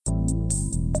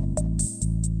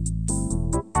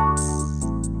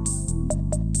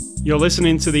You're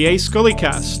listening to the A Scully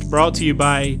Cast, brought to you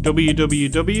by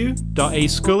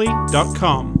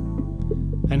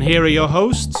www.ascully.com. And here are your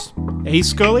hosts, A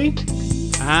Scully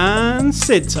and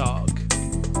Sid Talk.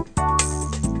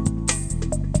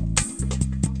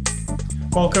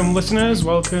 Welcome, listeners.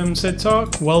 Welcome, Sid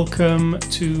Talk. Welcome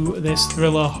to this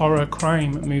thriller horror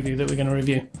crime movie that we're going to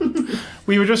review.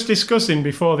 We were just discussing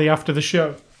after the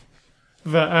show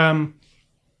that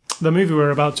the movie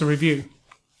we're about to review,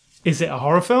 is it a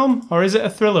horror film or is it a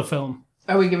thriller film?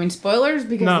 Are we giving spoilers?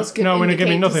 Because no, we're not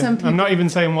giving nothing. I'm not even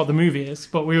saying what the movie is,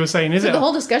 but we were saying, is it the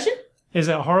whole discussion? Is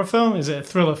it a horror film? Is it a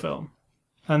thriller film?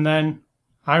 And then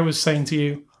I was saying to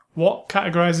you, what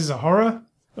categorizes a horror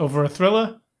over a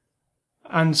thriller?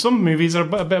 And some movies are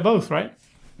a bit of both, right?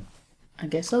 I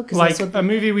guess so. Like a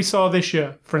movie we saw this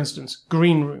year, for instance,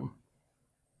 Green Room.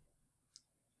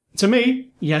 To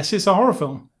me, yes, it's a horror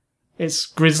film. It's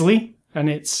grisly and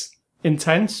it's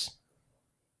intense.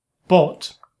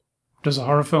 But does a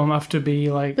horror film have to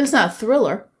be like... But it's not a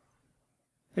thriller.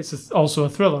 It's also a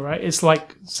thriller, right? It's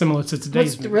like similar to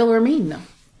today's movie. What's thriller mean, though?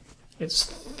 It's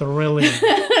thrilling.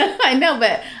 I know,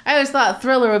 but I always thought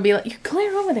thriller would be like, you're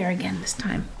clear over there again this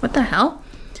time. What the hell?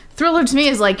 Thriller to me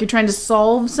is like you're trying to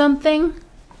solve something.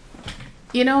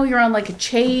 You know, you're on like a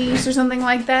chase or something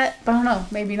like that. But I don't know,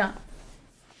 maybe not.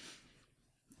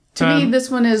 To me, this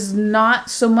one is not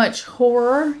so much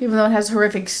horror, even though it has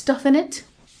horrific stuff in it.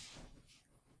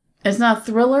 It's not a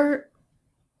thriller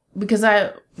because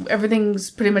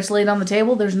everything's pretty much laid on the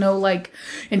table. There's no like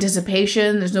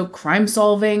anticipation. There's no crime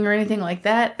solving or anything like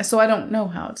that. So I don't know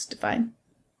how it's defined.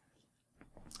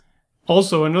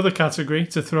 Also, another category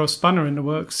to throw a spanner in the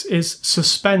works is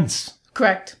suspense.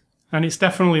 Correct. And it's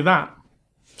definitely that.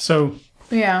 So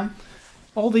yeah,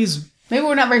 all these... Maybe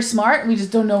we're not very smart. We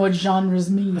just don't know what genres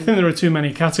mean. I think there are too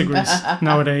many categories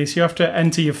nowadays. You have to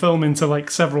enter your film into like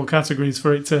several categories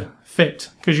for it to fit.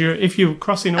 Because if you're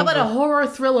crossing over... How about a horror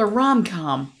thriller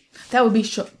rom-com? That would be...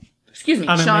 Shaun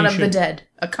of the Dead.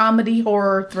 A comedy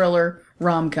horror thriller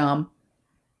rom-com.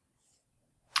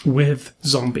 With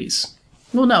zombies.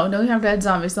 Well, no, you have to add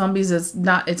zombies. Zombies is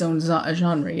not its own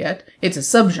genre yet. It's a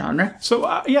subgenre.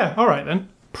 So, yeah, all right then.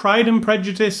 Pride and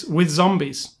Prejudice with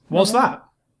zombies. What's that?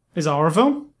 Is it a horror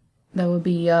film? That would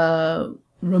be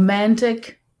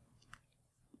romantic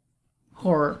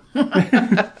horror.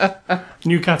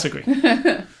 New category.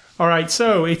 All right,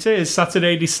 so it is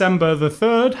Saturday, December the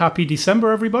 3rd. Happy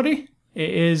December, everybody. It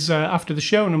is after the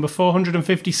show, number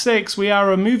 456. We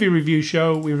are a movie review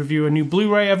show. We review a new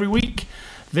Blu-ray every week.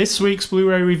 This week's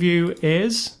Blu-ray review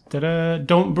is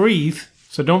Don't Breathe.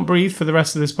 So don't breathe for the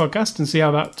rest of this podcast and see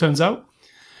how that turns out.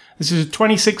 This is a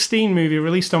 2016 movie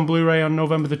released on Blu-ray on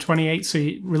November the 28th, so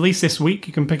it released this week.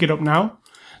 You can pick it up now.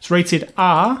 It's rated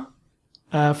R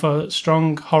for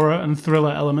strong horror and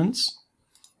thriller elements.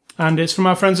 And it's from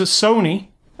our friends at Sony.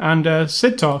 And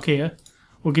Sid Talk here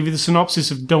will give you the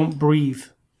synopsis of Don't Breathe.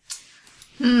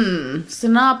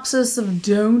 Synopsis of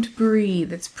Don't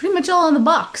Breathe. It's pretty much all in the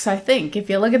box, I think. If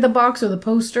you look at the box or the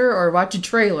poster or watch a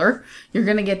trailer, you're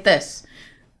going to get this.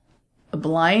 A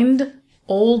blind...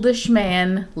 oldish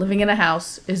man living in a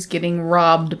house is getting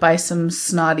robbed by some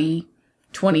snotty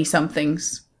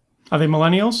 20-somethings. Are they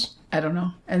millennials? I don't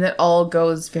know. And it all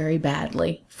goes very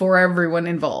badly for everyone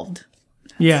involved.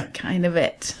 That's kind of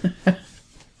it.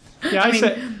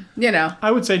 Yeah,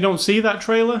 I would say don't see that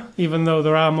trailer, even though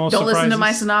there are more surprises. Don't listen to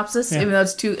my synopsis, even though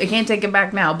it's too... I can't take it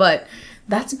back now, but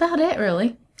that's about it,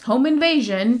 really. Home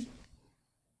invasion...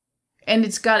 And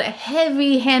it's got a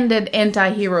heavy-handed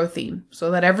anti-hero theme, so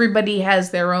that everybody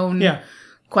has their own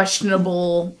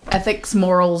questionable ethics,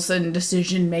 morals, and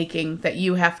decision-making that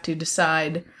you have to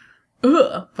decide,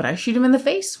 would I shoot him in the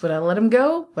face? Would I let him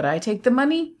go? Would I take the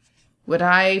money? Would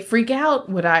I freak out?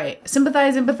 Would I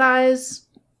empathize?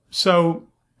 So...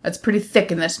 That's pretty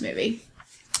thick in this movie.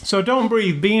 So Don't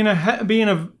Breathe, being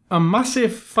a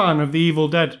massive fan of the Evil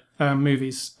Dead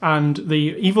movies, and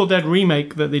the Evil Dead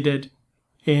remake that they did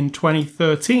in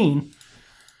 2013,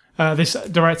 this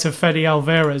director Fede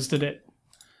Alvarez did it.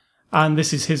 And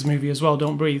this is his movie as well,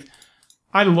 Don't Breathe.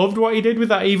 I loved what he did with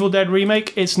that Evil Dead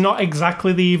remake. It's not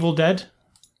exactly the Evil Dead.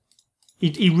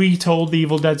 He retold the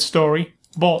Evil Dead story,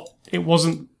 but it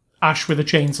wasn't Ash with a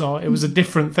chainsaw. It was a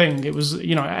different thing. It was,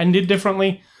 it ended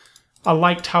differently. I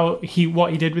liked what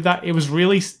he did with that. It was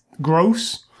really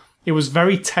gross. It was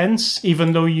very tense,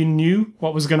 even though you knew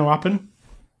what was going to happen.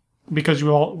 Because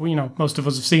most of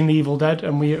us have seen The Evil Dead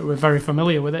and we're very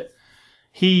familiar with it.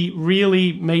 He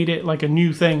really made it like a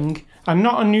new thing. And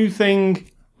not a new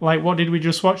thing like what did we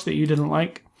just watch that you didn't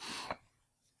like?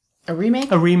 A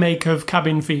remake? A remake of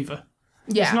Cabin Fever.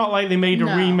 Yeah. It's not like they made a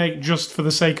No. remake just for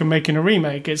the sake of making a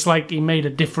remake. It's like he made a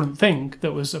different thing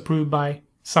that was approved by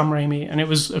Sam Raimi, and it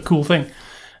was a cool thing.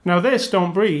 Now this,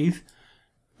 Don't Breathe,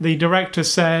 the director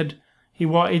said he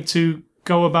wanted to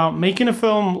go about making a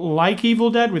film like Evil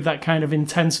Dead with that kind of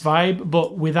intense vibe,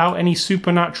 but without any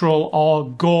supernatural or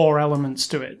gore elements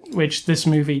to it, which this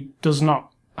movie does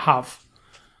not have.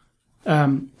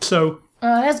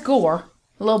 That's gore.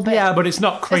 A little bit. Yeah, but it's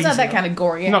not crazy. It's not that kind of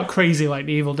gore, yeah. Not crazy like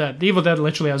The Evil Dead. The Evil Dead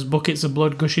literally has buckets of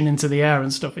blood gushing into the air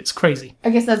and stuff. It's crazy. I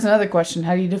guess that's another question.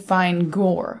 How do you define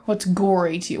gore? What's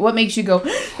gory to you? What makes you go,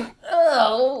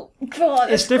 oh,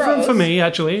 God, It's different for me,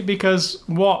 actually, because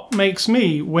what makes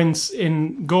me wince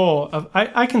in gore,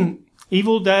 I can...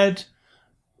 Evil Dead,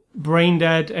 Brain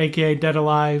Dead, aka Dead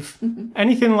Alive,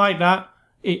 anything like that,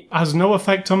 it has no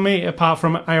effect on me, apart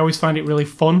from I always find it really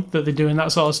fun that they're doing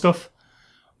that sort of stuff.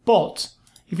 But...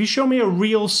 if you show me a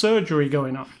real surgery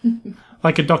going on,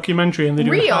 like a documentary, and they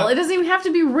do real? It doesn't even have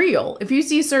to be real. If you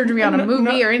see surgery on a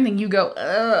movie or anything, you go,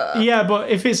 ugh. Yeah, but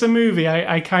if it's a movie,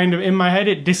 I kind of, in my head,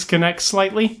 it disconnects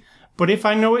slightly. But if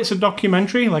I know it's a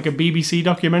documentary, like a BBC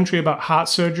documentary about heart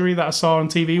surgery that I saw on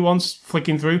TV once,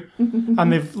 flicking through,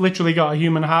 and they've literally got a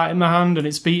human heart in the hand and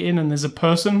it's beating and there's a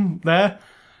person there,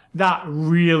 that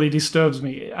really disturbs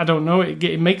me. I don't know,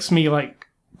 it makes me, like,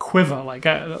 quiver, like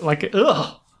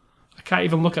ugh. I can't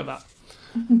even look at that.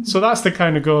 So that's the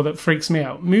kind of gore that freaks me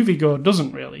out. Movie gore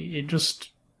doesn't really. It just...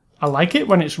 I like it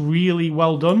when it's really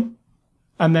well done.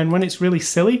 And then when it's really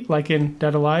silly, like in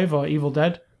Dead Alive or Evil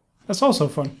Dead, that's also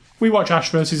fun. We watch Ash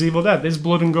vs. Evil Dead. There's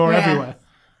blood and gore everywhere.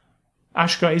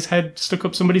 Ash got his head stuck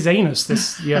up somebody's anus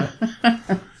this year.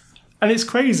 And it's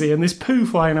crazy. And there's poo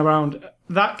flying around.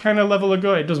 That kind of level of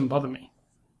gore, it doesn't bother me.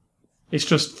 It's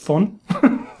just fun.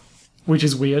 Which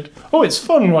is weird. Oh, it's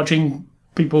fun watching...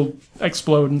 people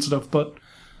explode and stuff, but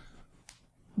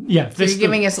yeah. So you're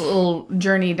giving us a little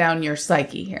journey down your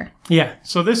psyche here. Yeah,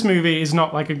 so this movie is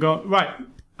not like a right.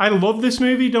 I love this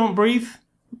movie, Don't Breathe.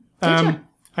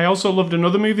 I also loved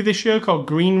another movie this year called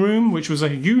Green Room, which was a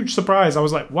huge surprise. I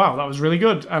was like, wow, that was really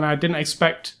good, and I didn't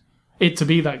expect it to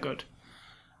be that good.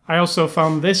 I also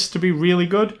found this to be really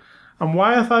good, and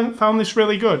why I found this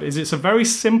really good is it's a very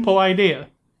simple idea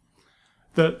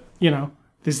that, you know,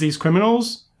 there's these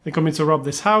criminals. They come in to rob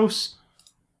this house.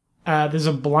 There's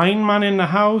a blind man in the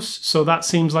house, so that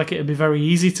seems like it'd be very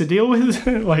easy to deal with.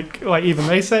 like even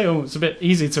they say, oh, it's a bit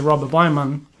easy to rob a blind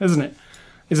man, isn't it?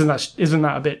 Isn't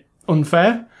that a bit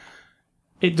unfair?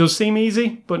 It does seem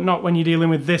easy, but not when you're dealing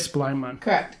with this blind man.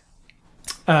 Correct.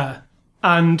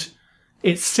 And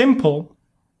it's simple.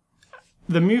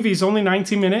 The movie's only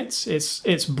 90 minutes.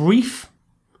 It's brief,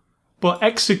 but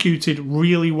executed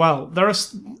really well.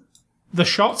 The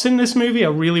shots in this movie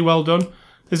are really well done.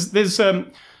 There's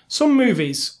some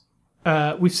movies,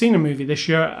 we've seen a movie this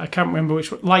year, I can't remember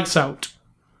which one, Lights Out,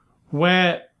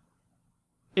 where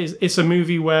it's a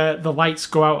movie where the lights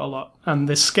go out a lot, and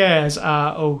the scares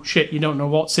are, oh shit, you don't know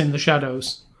what's in the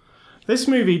shadows. This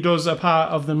movie does a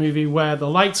part of the movie where the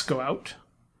lights go out,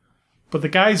 but the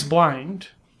guy's blind,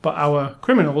 but our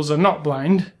criminals are not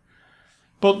blind.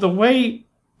 But the way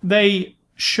they...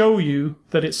 show you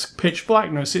that it's pitch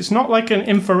blackness. It's not like an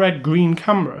infrared green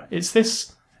camera.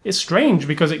 It's strange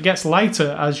because it gets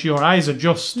lighter as your eyes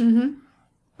adjust. Mm-hmm.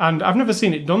 And I've never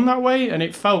seen it done that way, and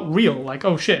it felt real. Like,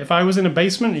 oh shit, if I was in a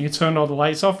basement and you turned all the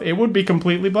lights off, it would be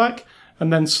completely black.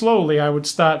 And then slowly I would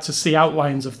start to see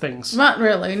outlines of things. Not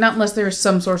really. Not unless there's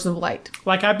some source of light.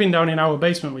 Like I've been down in our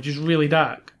basement, which is really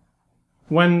dark.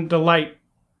 When the light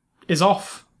is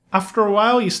off, after a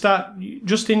while, you start,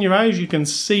 just in your eyes, you can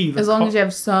see the as long as you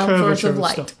have some source of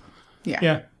light. Stuff. Yeah.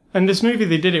 Yeah. And this movie,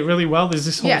 they did it really well. There's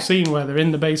this whole scene where they're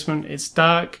in the basement. It's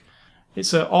dark.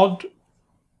 It's an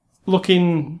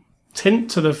odd-looking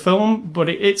tint to the film, but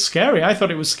it's scary. I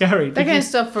thought it was scary. That kind of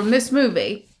stuff from this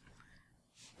movie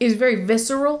is very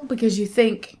visceral because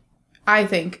I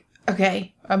think,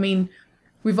 okay, I mean...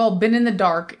 we've all been in the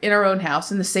dark in our own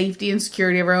house, in the safety and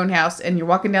security of our own house, and you're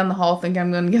walking down the hall thinking,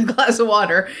 I'm going to get a glass of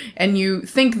water, and you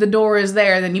think the door is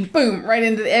there, then you boom, right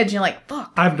into the edge, and you're like,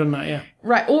 fuck. I've done that, yeah.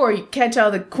 Right, or you catch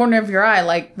out of the corner of your eye,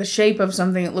 like, the shape of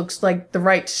something that looks like the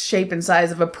right shape and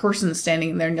size of a person standing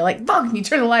in there, and you're like, fuck, and you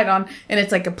turn the light on, and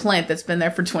it's like a plant that's been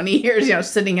there for 20 years, you know,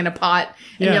 sitting in a pot,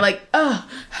 and you're like, ugh,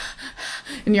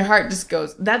 and your heart just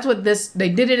goes. That's what they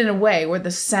did it in a way where the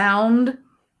sound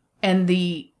and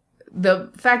the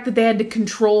fact that they had to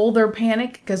control their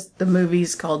panic, because the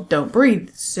movie's called Don't Breathe,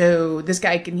 so this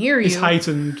guy can hear you. It's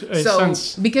heightened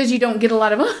sense. Because you don't get a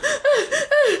lot of...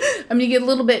 I mean, you get a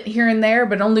little bit here and there,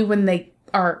 but only when they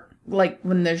are, like,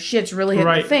 when their shit's really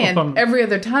hitting the fan. Every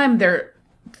other time, they're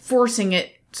forcing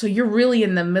it, so you're really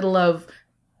in the middle of,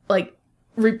 like,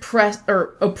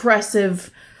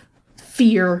 oppressive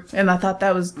fear, and I thought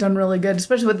that was done really good,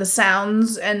 especially with the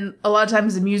sounds. And a lot of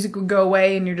times the music would go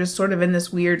away and you're just sort of in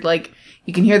this weird, like,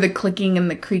 you can hear the clicking and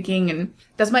the creaking, and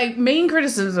that's my main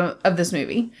criticism of this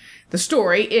movie. The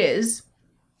story is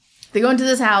they go into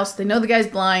this house, they know the guy's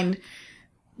blind,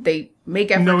 they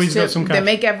make efforts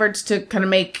to kind of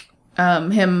make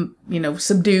him,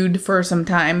 subdued for some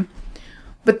time.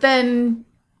 But then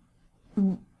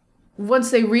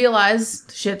once they realize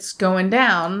shit's going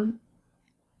down,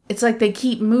 it's like they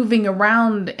keep moving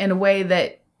around in a way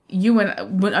that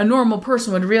a normal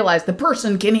person would realize the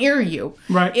person can hear you.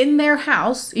 Right. In their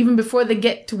house, even before they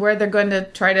get to where they're going to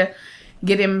try to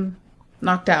get him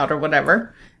knocked out or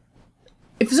whatever.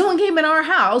 If someone came in our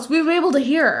house, we'd be able to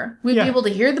hear. We'd be able to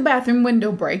hear the bathroom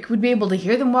window break. We'd be able to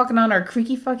hear them walking on our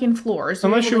creaky fucking floors.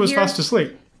 Unless she was fast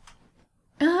asleep.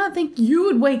 I think you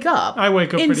would wake up. I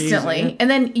wake up instantly, pretty easily. Yeah. And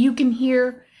then you can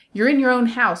hear. You're in your own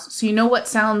house, so you know what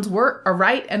sounds are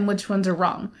right and which ones are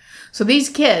wrong. So these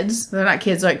kids, they're not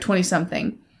kids, they're like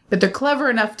 20-something, but they're clever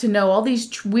enough to know all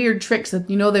these weird tricks that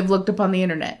they've looked up on the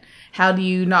internet. How do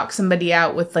you knock somebody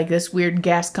out with like this weird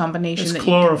gas combination? It's that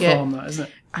chloroform, you can get? That, isn't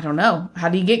it? I don't know. How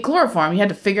do you get chloroform? You had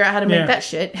to figure out how to make that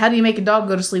shit. How do you make a dog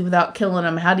go to sleep without killing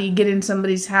them? How do you get in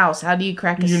somebody's house? How do you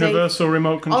crack a safe? Universal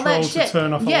remote control all that to shit.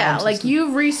 turn off Yeah, alarm like system.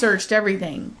 you've researched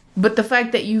everything. But the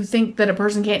fact that you think that a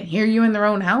person can't hear you in their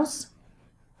own house?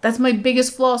 That's my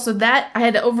biggest flaw. So that, I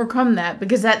had to overcome that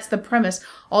because that's the premise.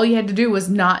 All you had to do was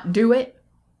not do it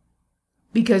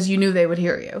because you knew they would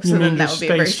hear you. So then that would be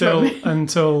a very still short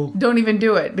until... Don't even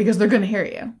do it because they're going to hear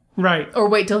you. Right. Or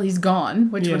wait till he's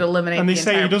gone, which would eliminate the entire plot. And they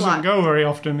say he doesn't go very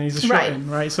often. He's a shut-in,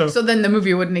 right? So then the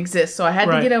movie wouldn't exist. So I had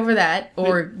to get over that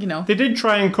or, They did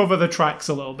try and cover the tracks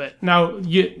a little bit. Now,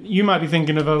 you might be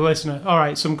thinking of a listener. All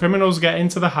right, some criminals get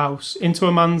into the house, into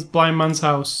a blind man's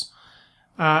house,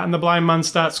 and the blind man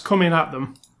starts coming at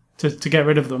them to get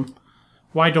rid of them.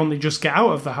 Why don't they just get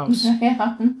out of the house?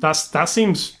 Yeah. That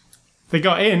seems... They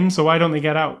got in, so why don't they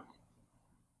get out?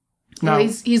 No,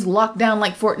 he's locked down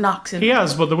like Fort Knox. He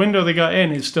has, but the window they got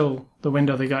in is still the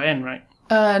window they got in, right?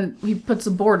 He puts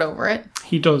a board over it.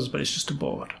 He does, but it's just a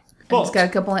board. But he's got a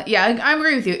couple... I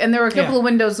agree with you. And there were a couple of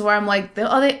windows where I'm like,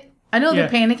 I know they're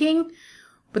panicking,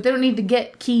 but they don't need to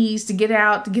get keys to get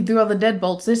out, to get through all the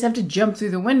deadbolts. They just have to jump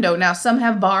through the window. Now, some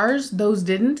have bars. Those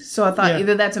didn't. So I thought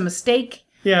either that's a mistake...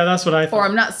 Yeah, that's what I thought. Or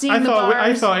I'm not seeing the bars.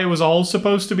 I thought it was all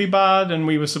supposed to be bad, and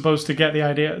we were supposed to get the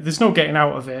idea. There's no getting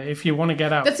out of it if you want to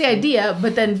get out. That's the idea,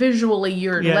 but then visually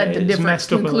you're led to different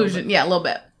conclusions. Yeah, a little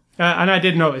bit. And I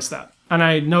did notice that. And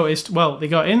I noticed, they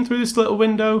got in through this little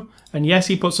window, and yes,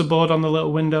 he puts a board on the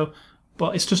little window,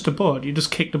 but it's just a board. You just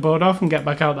kick the board off and get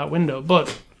back out that window.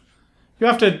 But you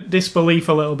have to disbelief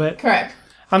a little bit. Correct.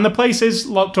 And the place is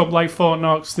locked up like Fort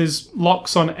Knox. There's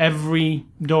locks on every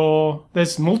door.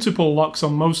 There's multiple locks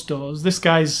on most doors. This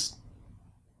guy's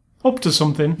up to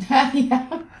something.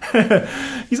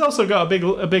 Yeah. He's also got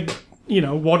a big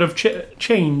wad of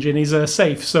change in his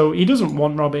safe, so he doesn't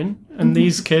want robbing. And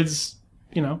these kids,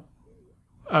 are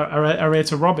here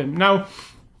to rob him. Now,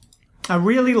 I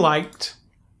really liked...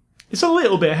 It's a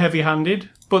little bit heavy-handed,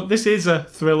 but this is a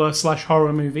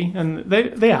thriller/horror movie, and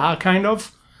they are kind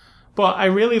of... But I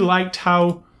really liked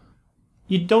how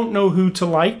you don't know who to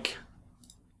like.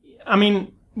 I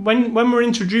mean, when we're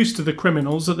introduced to the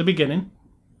criminals at the beginning,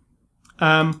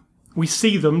 we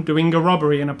see them doing a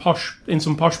robbery in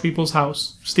some posh people's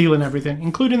house, stealing everything,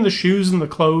 including the shoes and the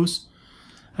clothes.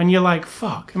 And you're like,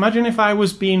 fuck, imagine if I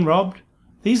was being robbed.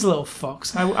 These little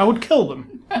fucks, I would kill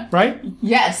them, right?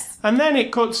 Yes. And then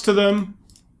it cuts to them,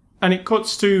 and it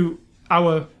cuts to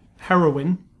our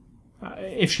heroine,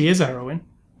 if she is a heroine,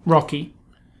 Rocky,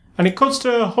 and it cuts to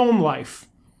her home life,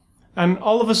 and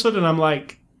all of a sudden I'm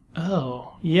like,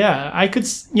 oh yeah, I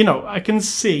can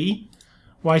see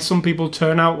why some people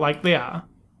turn out like they are,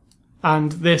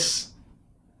 and this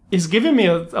is giving me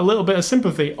a little bit of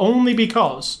sympathy only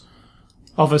because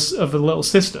of a little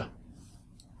sister.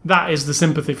 That is the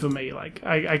sympathy for me. Like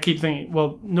I keep thinking,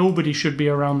 well, nobody should be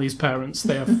around these parents.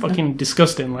 They are fucking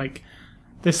disgusting. Like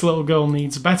this little girl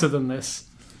needs better than this.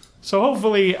 So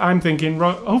hopefully, I'm thinking,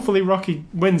 hopefully Rocky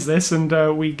wins this and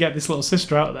we get this little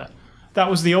sister out of there.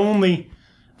 That was the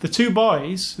two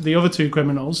boys, the other two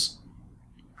criminals,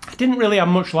 I didn't really have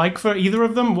much like for either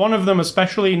of them. One of them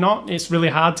especially not. It's really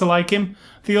hard to like him.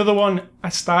 The other one, I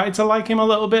started to like him a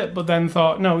little bit, but then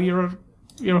thought, no, you're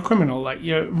a criminal. Like,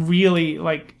 you really,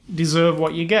 deserve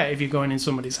what you get if you're going in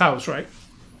somebody's house, right?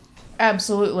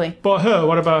 Absolutely. But her,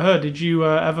 what about her? Did you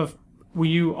were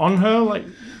you on her?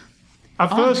 At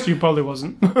first, you probably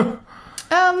wasn't.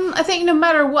 I think no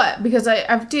matter what, because I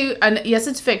have to, and yes,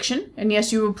 it's fiction, and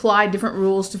yes, you apply different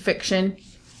rules to fiction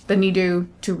than you do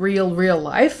to real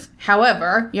life.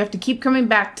 However, you have to keep coming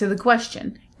back to the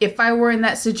question. If I were in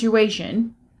that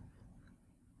situation,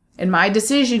 and my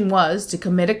decision was to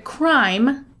commit a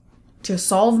crime to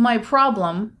solve my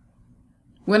problem,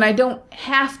 when I don't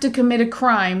have to commit a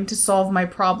crime to solve my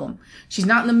problem. She's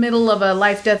not in the middle of a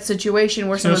life-death situation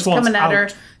where someone's coming at her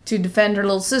to defend her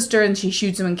little sister and she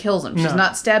shoots him and kills him. She's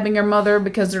not stabbing her mother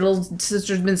because her little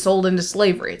sister's been sold into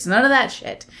slavery. It's none of that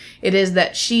shit. It is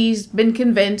that she's been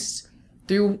convinced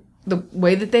through the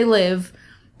way that they live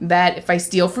that if I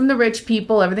steal from the rich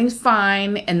people, everything's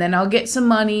fine, and then I'll get some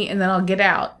money and then I'll get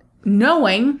out.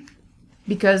 Knowing,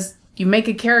 because you make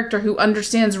a character who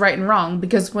understands right and wrong,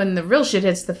 because when the real shit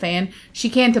hits the fan, she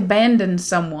can't abandon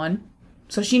someone.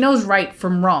 So she knows right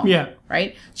from wrong. Yeah.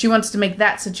 Right? She wants to make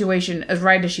that situation as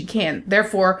right as she can.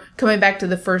 Therefore, coming back to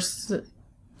the first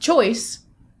choice,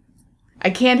 I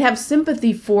can't have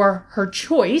sympathy for her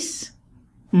choice.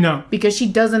 No. Because she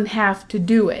doesn't have to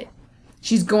do it.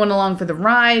 She's going along for the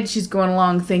ride. She's going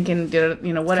along thinking,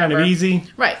 you know, whatever. Kind of easy.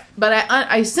 Right. But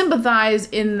I sympathize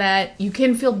in that you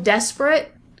can feel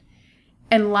desperate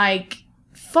and like,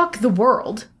 fuck the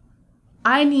world.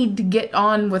 I need to get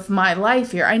on with my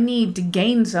life here. I need to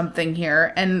gain something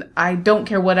here, and I don't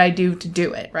care what I do to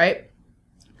do it, right?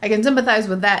 I can sympathize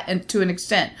with that and to an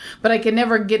extent, but I can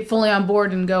never get fully on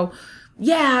board and go,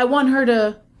 yeah, I want her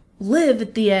to live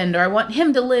at the end, or I want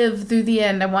him to live through the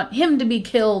end. I want him to be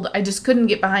killed. I just couldn't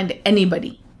get behind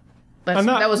anybody.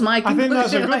 That was my conclusion. I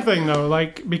think that's a good thing, though,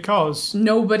 like, because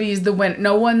nobody's the winner.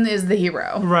 No one is the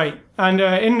hero. Right. And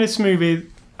in this movie,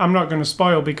 I'm not going to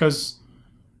spoil because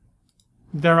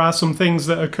there are some things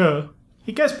that occur.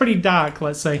 It gets pretty dark,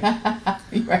 let's say.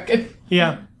 You reckon?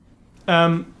 Yeah.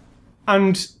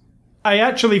 And I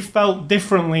actually felt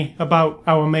differently about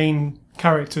our main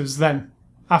characters then,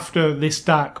 after this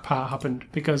dark part happened,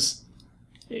 because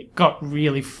it got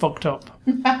really fucked up.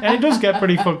 And it does get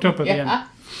pretty fucked up at the end.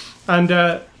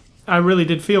 And I really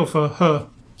did feel for her.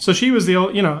 So she was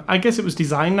I guess it was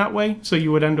designed that way, so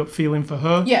you would end up feeling for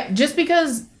her. Yeah, just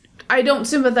because I don't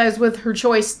sympathize with her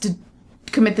choice to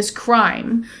commit this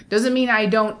crime doesn't mean I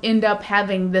don't end up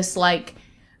having this, like,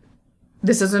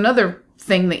 this is another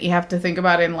thing that you have to think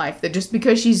about in life, that just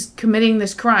because she's committing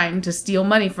this crime to steal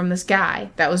money from this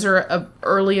guy, that was her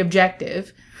early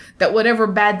objective, that whatever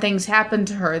bad things happen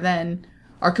to her then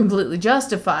are completely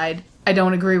justified. I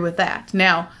don't agree with that.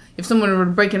 Now, if someone were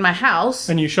to break in my house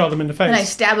and you shot them in the face and I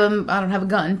stab them, I don't have a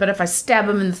gun, but if I stab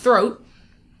them in the throat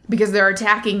because they're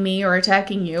attacking me or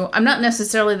attacking you, I'm not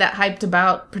necessarily that hyped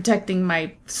about protecting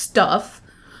my stuff.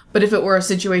 But if it were a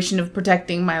situation of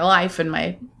protecting my life and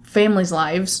my family's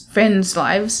lives, friends'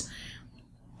 lives,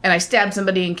 and I stab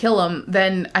somebody and kill them,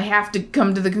 then I have to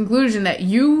come to the conclusion that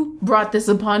you brought this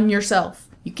upon yourself.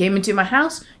 You came into my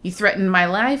house, you threatened my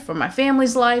life or my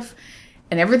family's life,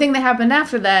 and everything that happened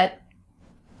after that,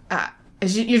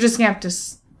 you're just going to have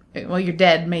to, well, you're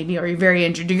dead maybe, or you're very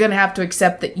injured. You're going to have to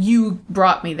accept that you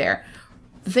brought me there.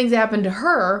 The things that happened to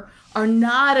her are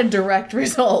not a direct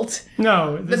result.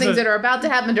 No. The things that are about to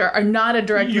happen to her are not a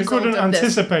direct result of this. You couldn't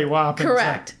anticipate what happened.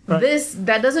 Correct. Right.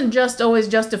 That doesn't just always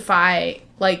justify,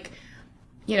 like,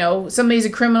 you know, somebody's a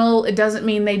criminal. It doesn't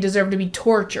mean they deserve to be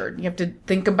tortured. You have to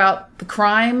think about the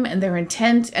crime and their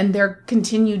intent and their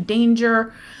continued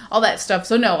danger, all that stuff.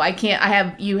 So no,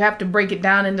 you have to break it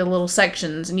down into little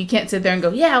sections, and you can't sit there and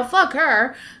go, yeah, well, fuck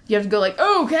her. You have to go like,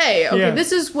 okay, yeah.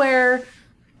 This is where...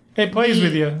 It plays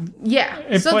with you. Yeah.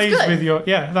 It plays with you.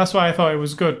 Yeah, that's why I thought it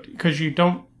was good, because you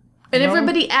don't... And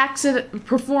everybody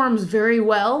performs very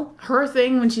well. Her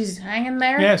thing when she's hanging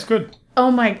there. Yeah, it's good.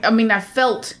 Oh my, I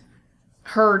felt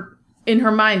her, in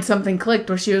her mind, something clicked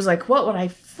where she was like, what would I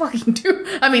fucking do?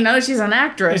 I know she's an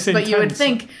actress, but you would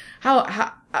think,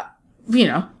 how you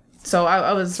know. So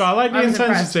I was... So I like the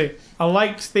intensity. Impressed. I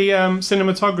liked the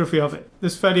cinematography of it.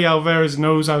 This Fede Alvarez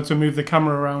knows how to move the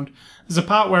camera around. There's a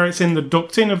part where it's in the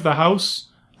ducting of the house,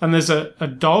 and there's a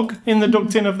dog in the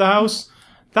ducting of the house.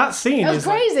 That scene is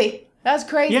crazy. That's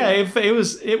crazy. Yeah, it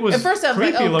was. At first I was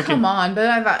like, oh, looking. Come on. But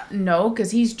I thought, no,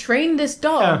 because he's trained this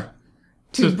dog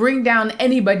to bring down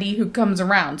anybody who comes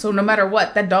around. So no matter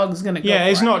what, that dog's going to go for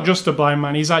it's not just a blind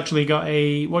man. He's actually got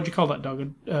a, what do you call that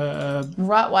dog?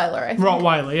 Rottweiler, I think.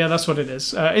 Rottweiler, yeah, that's what it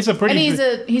is. It's a pretty...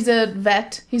 And he's a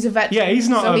vet. He's a vet. Yeah, he's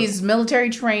not he's military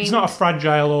trained. He's not a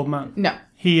fragile old man. No.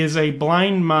 He is a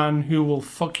blind man who will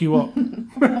fuck you up.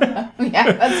 Yeah,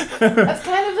 that's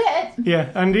kind of it.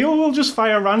 Yeah, and he will just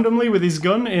fire randomly with his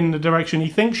gun in the direction he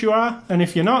thinks you are, and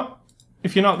if you're not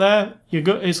there, you're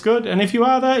good. It's good, and if you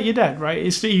are there, you're dead. Right?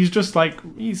 He's just like,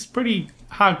 he's pretty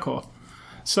hardcore.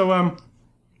 So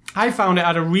I found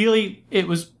it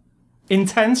was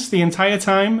intense the entire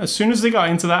time. As soon as they got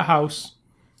into that house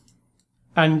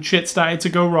and shit started to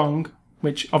go wrong,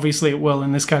 which obviously it will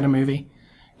in this kind of movie,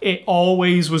 it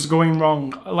always was going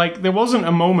wrong. Like, there wasn't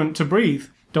a moment to breathe.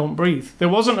 Don't breathe. There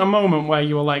wasn't a moment where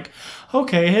you were like,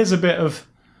 okay, here's a bit of...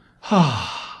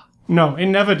 No, it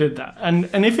never did that. And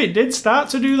if it did start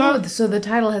to do that... Oh, so the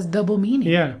title has double meaning.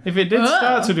 Yeah, if it did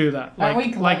start to do that,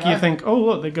 like you think, oh,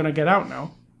 look, they're going to get out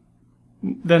now.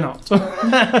 They're not.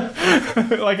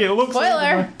 Like, it looks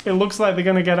like they're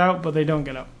going to get out, but they don't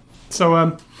get out.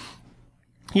 So,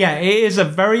 yeah, it is a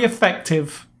very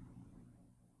effective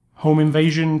home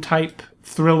invasion type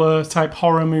thriller type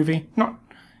horror movie. Not,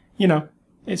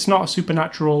 it's not a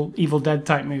supernatural Evil Dead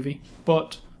type movie,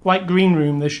 but like Green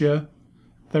Room this year,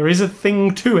 there is a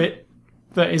thing to it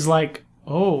that is like,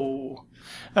 oh.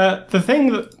 The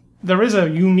thing that there is a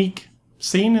unique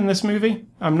scene in this movie.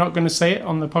 I'm not going to say it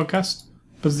on the podcast,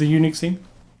 but it's a unique scene.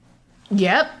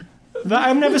 Yep. That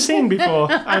I've never seen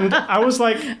before. And I was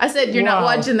like... I said you're not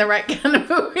watching the right kind of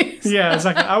movies. Yeah,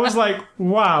 exactly. I was like,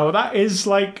 wow, that is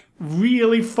like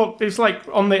really fucked. It's like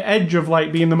on the edge of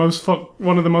like being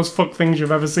one of the most fucked things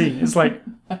you've ever seen. It's like,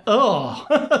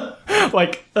 ugh.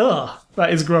 Like, ugh.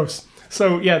 That is gross.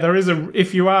 So yeah, there is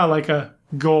if you are like a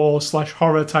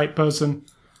gore/horror type person,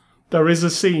 there is a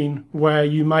scene where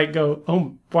you might go,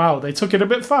 oh, wow, they took it a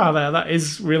bit far there. That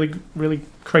is really, really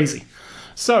crazy.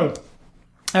 So...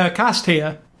 cast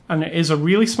here, and it is a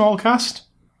really small cast.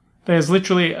 There's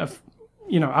literally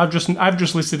I've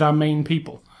just listed our main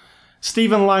people.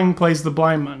 Stephen Lang plays the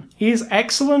blind man. He is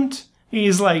excellent. He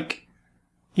is like,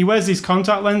 he wears these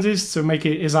contact lenses to make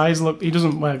his eyes look. He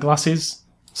doesn't wear glasses,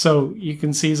 so you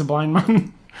can see he's a blind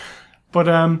man.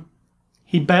 But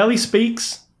he barely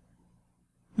speaks.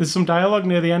 There's some dialogue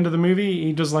near the end of the movie.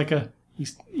 He does like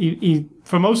he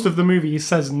for most of the movie he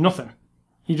says nothing.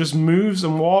 He just moves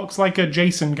and walks like a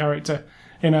Jason character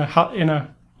in a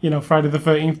Friday the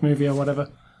 13th movie or whatever.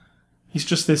 He's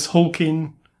just this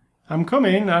hulking, I'm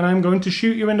coming and I'm going to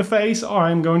shoot you in the face or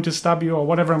I'm going to stab you or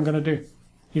whatever I'm going to do.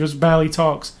 He just barely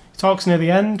talks. He talks near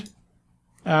the end.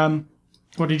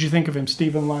 What did you think of him,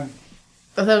 Stephen Lang?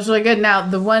 That was really good. Now,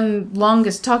 the one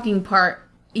longest talking part,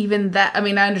 even that, I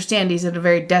mean, I understand he's at a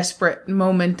very desperate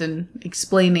moment and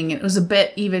explaining. It was a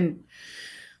bit even...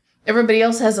 Everybody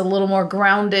else has a little more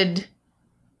grounded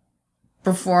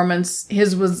performance.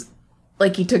 His was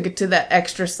like he took it to that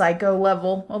extra psycho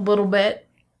level a little bit.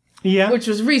 Yeah. Which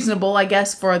was reasonable, I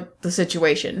guess, for the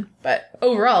situation. But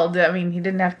overall, I mean, he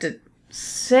didn't have to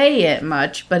say it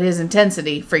much, but his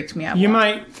intensity freaked me out. You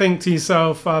might think to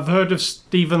yourself, I've heard of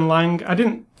Stephen Lang.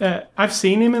 I've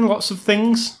seen him in lots of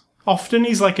things. Often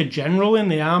he's like a general in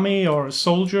the army or a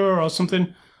soldier or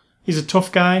something. He's a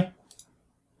tough guy.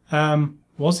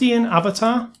 Was he in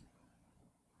Avatar?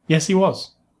 Yes, he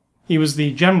was. He was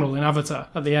the general in Avatar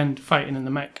at the end, fighting in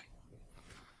the mech.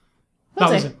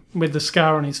 That was him, with the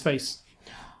scar on his face.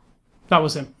 That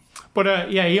was him.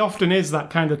 But yeah, he often is that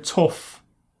kind of tough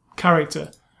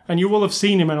character. And you will have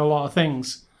seen him in a lot of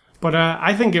things. But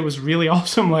I think it was really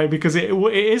awesome, like, because it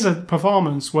is a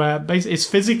performance where it's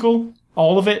physical,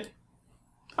 all of it.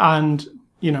 And,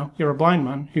 you're a blind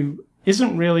man who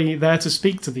isn't really there to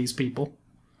speak to these people.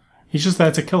 He's just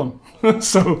there to kill him.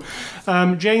 So,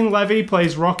 Jane Levy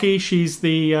plays Rocky. She's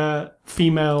the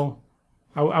female,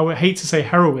 I would hate to say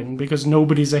heroine, because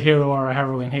nobody's a hero or a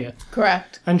heroine here.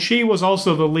 Correct. And she was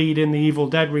also the lead in the Evil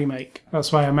Dead remake.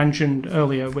 That's why I mentioned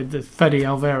earlier with the Fede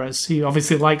Alvarez. He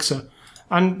obviously likes her.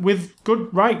 And with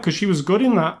good right, because she was good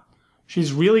in that.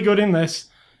 She's really good in this.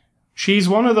 She's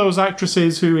one of those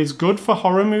actresses who is good for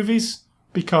horror movies,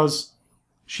 because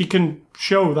she can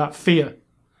show that fear.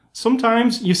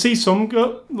 Sometimes you see some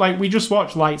like we just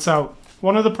watched Lights Out.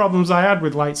 One of the problems I had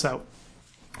with Lights Out,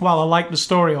 while I liked the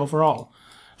story overall,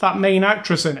 that main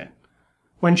actress in it,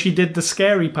 when she did the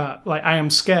scary part, like I am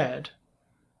scared,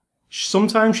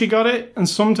 sometimes she got it, and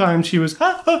sometimes she was,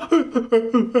 like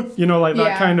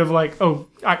that kind of like, oh,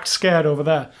 act scared over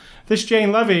there. This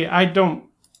Jane Levy,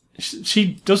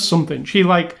 she does something. She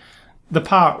like the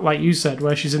part, like you said,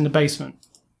 where she's in the basement,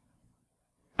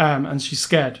 and she's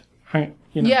scared.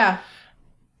 Yeah.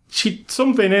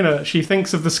 Something in her, she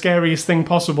thinks of the scariest thing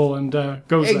possible and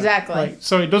goes there. Exactly. Right?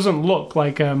 So it doesn't look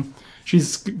like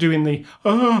she's doing the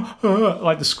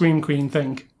like the Scream Queen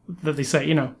thing that they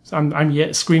say, I'm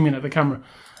yet screaming at the camera.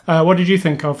 What did you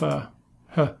think of her?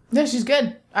 Yeah, she's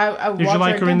good. Did you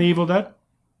like her in The Evil Dead?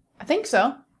 I think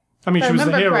so. I mean, she was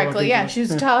the hero. Correctly, yeah, she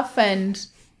was tough and...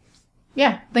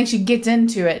 Yeah, I think she gets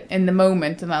into it in the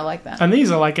moment, and I like that. And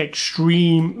these are like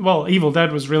extreme... Well, Evil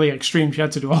Dead was really extreme. She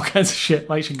had to do all kinds of shit.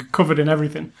 Like, she got covered in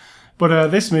everything. But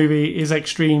this movie is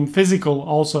extreme physical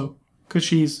also, because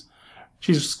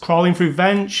she's crawling through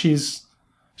vents, she's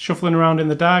shuffling around in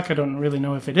the dark. I don't really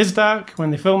know if it is dark when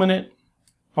they're filming it.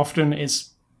 Often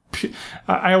it's...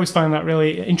 I always find that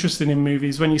really interesting in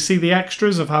movies, when you see the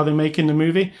extras of how they're making the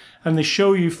movie, and they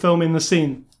show you filming the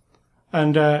scene.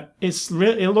 And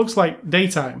it looks like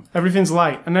daytime. Everything's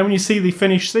light. And then when you see the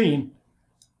finished scene,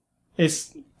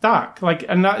 it's dark.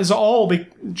 And that is all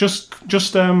just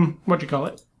what do you call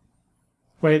it?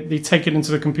 Where they take it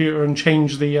into the computer and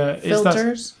change the...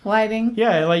 filters, lighting.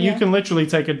 Yeah, you can literally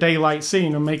take a daylight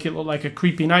scene and make it look like a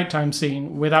creepy nighttime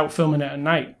scene without filming it at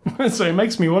night. So it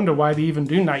makes me wonder why they even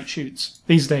do night shoots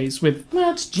these days with...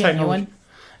 Well, it's genuine.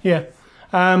 Technology.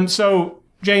 Yeah. So,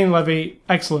 Jane Levy,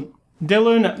 excellent.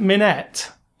 Dylan Minnette,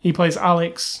 he plays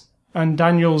Alex, and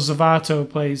Daniel Zavato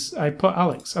plays... I put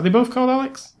Alex. Are they both called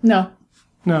Alex? No.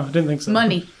 No, I didn't think so.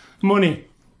 Money.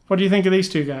 What do you think of these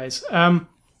two guys?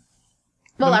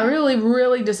 Well, I really,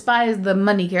 really despise the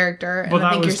Money character, and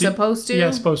I think you're supposed to.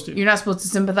 Yeah, supposed to. You're not supposed to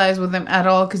sympathize with him at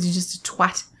all because he's just a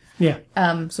twat. Yeah.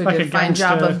 So he did a fine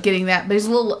job of getting that, but he's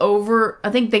a little over. I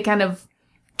think they kind of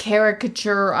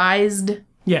caricaturized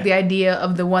the idea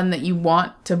of the one that you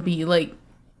want to be like,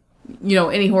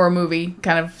 any horror movie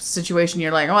kind of situation.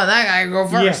 You're like, oh, that guy go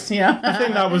first. Yeah. I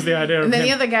think that was the idea. And then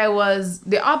the other guy was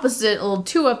the opposite, a little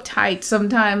too uptight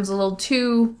sometimes, a little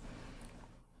too,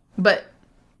 but.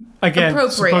 Again,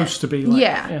 supposed to be like...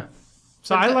 Yeah.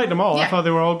 So I liked them all. Yeah. I thought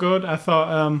they were all good. I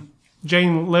thought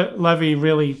Jane Levy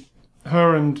really...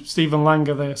 Her and Stephen Lang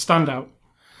are the standout.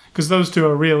 Because those two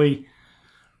are really,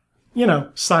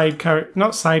 not side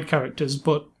characters,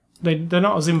 but they're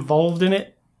not as involved in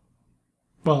it.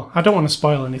 Well, I don't want to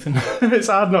spoil anything. It's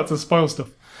hard not to spoil stuff.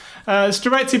 It's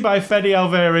directed by Fede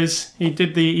Alvarez. He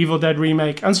did the Evil Dead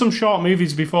remake and some short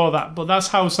movies before that. But that's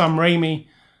how Sam Raimi...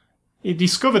 He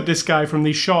discovered this guy from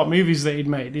these short movies that he'd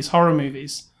made, these horror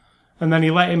movies. And then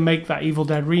he let him make that Evil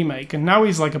Dead remake. And now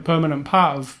he's like a permanent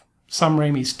part of Sam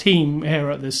Raimi's team here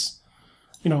at this,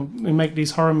 they make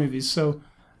these horror movies. So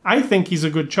I think he's a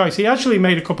good choice. He actually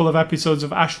made a couple of episodes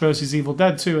of Ash vs. Evil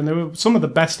Dead too, and they were some of the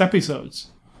best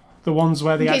episodes. The ones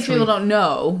where they In case people don't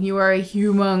know, you are a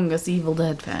humongous Evil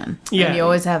Dead fan. Yeah. And you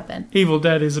always have been. Evil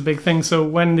Dead is a big thing. So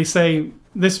when they say...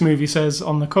 This movie says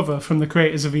on the cover, from the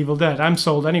creators of Evil Dead, I'm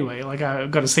sold anyway.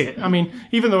 I've got to see it. I mean,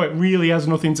 even though it really has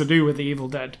nothing to do with the Evil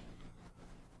Dead,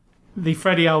 the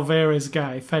Fede Alvarez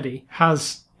guy, Fede,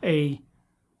 has a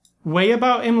way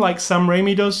about him like Sam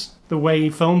Raimi does, the way he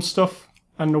films stuff,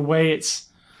 and the way it's...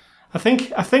 I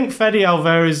think Fede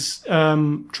Alvarez's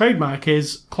trademark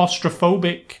is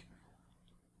claustrophobic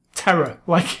terror.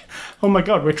 Like, oh my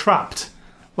god, we're trapped.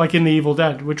 Like in the Evil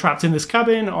Dead, we're trapped in this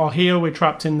cabin, or here we're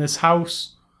trapped in this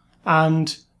house,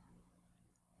 and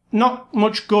not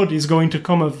much good is going to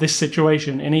come of this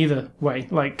situation in either way.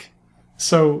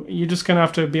 So you're just going to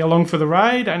have to be along for the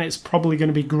ride, and it's probably going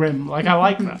to be grim. I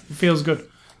like that. It feels good.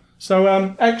 So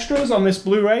extras on this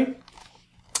Blu-ray,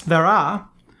 there are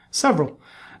several.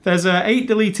 There's 8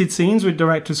 deleted scenes with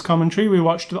director's commentary. We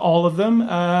watched all of them.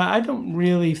 I don't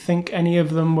really think any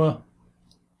of them were,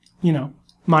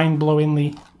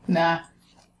 mind-blowingly. Nah.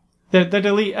 They're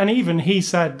delete, and even he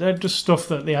said they're just stuff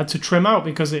that they had to trim out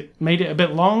because it made it a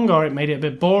bit long or it made it a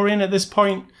bit boring at this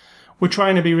point. We're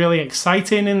trying to be really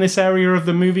exciting in this area of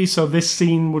the movie, so this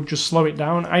scene would just slow it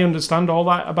down. I understand all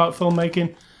that about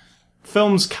filmmaking.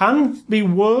 Films can be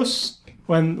worse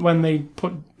when they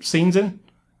put scenes in.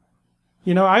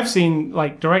 I've seen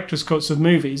director's cuts of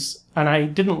movies, and I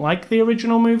didn't like the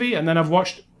original movie, and then I've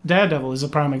watched Daredevil as a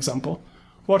prime example.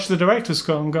 Watch the director's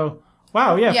cut and go,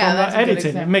 wow, from that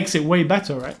editing, it makes it way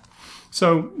better, right?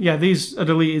 So, these are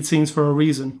deleted scenes for a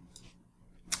reason.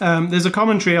 There's a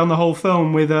commentary on the whole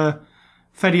film with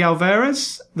Fede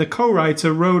Alvarez, the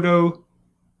co-writer Rodo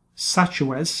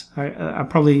Sanchez. I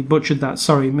probably butchered that.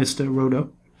 Sorry, Mr.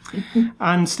 Rodo.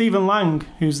 And Stephen Lang,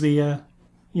 who's the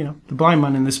blind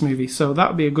man in this movie. So that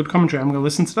would be a good commentary. I'm going to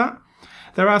listen to that.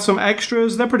 There are some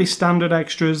extras. They're pretty standard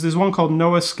extras. There's one called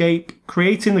No Escape,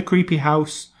 Creating the Creepy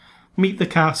House, Meet the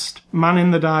Cast, Man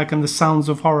in the Dark, and The Sounds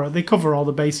of Horror. They cover all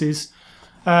the bases.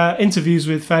 Interviews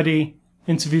with Fede,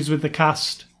 interviews with the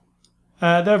cast.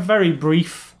 They're very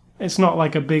brief. It's not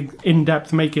like a big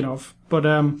in-depth making of, but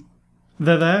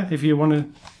they're there if you want to...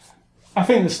 I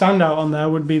think the standout on there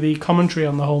would be the commentary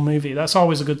on the whole movie. That's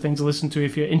always a good thing to listen to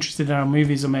if you're interested in how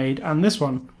movies are made. And this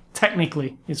one,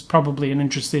 technically, is probably an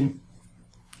interesting...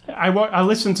 I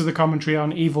listened to the commentary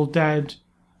on Evil Dead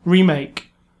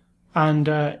Remake,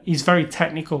 and he's very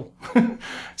technical.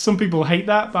 Some people hate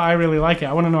that, but I really like it.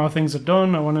 I want to know how things are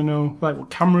done. I want to know what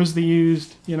cameras they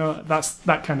used. That's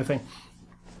that kind of thing.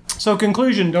 So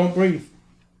conclusion, don't breathe.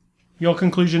 your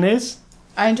conclusion is?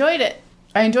 I enjoyed it.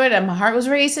 My heart was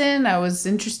racing. I was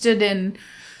interested in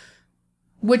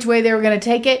which way they were going to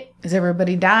take it. Does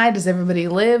everybody die? Does everybody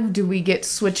live? Do we get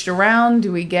switched around?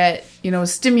 Do we get,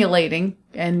 stimulating?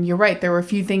 And you're right. There were a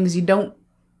few things you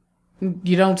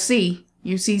don't see.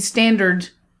 You see standard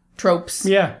tropes.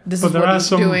 Yeah. This is what he's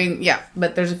doing. Yeah.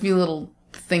 But there's a few little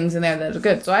things in there that are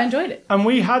good. So I enjoyed it. And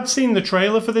we had seen the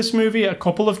trailer for this movie a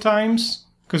couple of times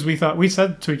because we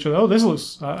said to each other, oh, this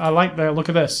looks, I like that. Look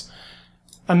at this.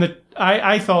 And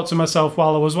I thought to myself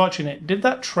while I was watching it, did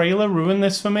that trailer ruin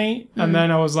this for me? And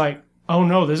then I was like, oh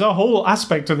no, there's a whole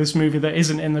aspect of this movie that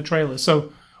isn't in the trailer.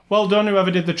 So well done, whoever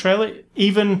did the trailer.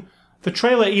 The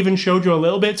trailer even showed you a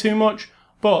little bit too much,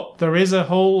 but there is the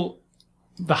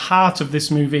heart of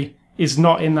this movie is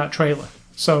not in that trailer.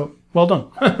 So well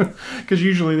done. Because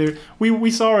usually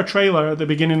we saw a trailer at the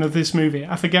beginning of this movie.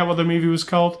 I forget what the movie was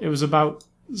called. It was about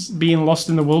being lost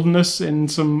in the wilderness in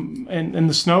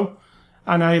the snow.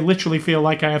 And I literally feel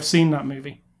like I have seen that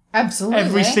movie. Absolutely.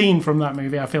 Every scene from that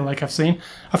movie I feel like I've seen.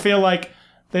 I feel like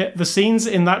the scenes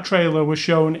in that trailer were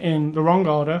shown in the wrong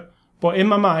order, but in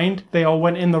my mind, they all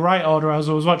went in the right order as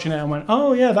I was watching it and went,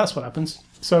 oh yeah, that's what happens.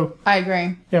 So I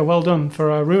agree. Yeah, well done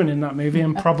for ruining that movie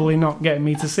and probably not getting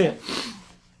me to see it.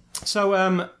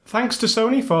 So thanks to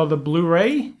Sony for the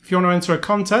Blu-ray. If you want to enter a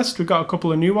contest, we've got a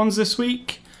couple of new ones this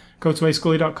week. Go to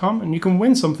ascully.com and you can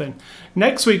win something.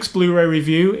 Next week's Blu-ray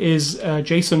review is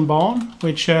Jason Bourne,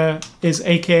 which is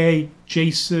aka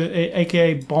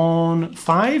Bourne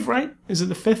 5, right? Is it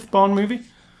the 5th Bourne movie?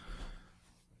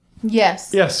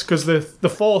 Yes. Yes, because the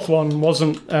 4th one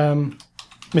wasn't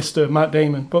Mr. Matt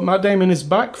Damon. But Matt Damon is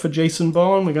back for Jason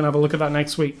Bourne. We're going to have a look at that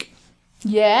next week.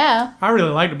 Yeah. I really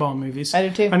like the Bourne movies. I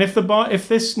do too. And if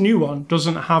this new one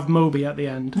doesn't have Moby at the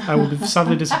end, I will be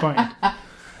sadly disappointed.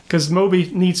 Because Moby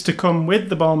needs to come with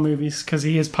the Bourne movies because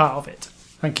he is part of it.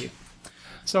 Thank you.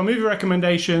 So movie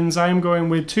recommendations. I am going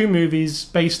with 2 movies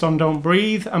based on Don't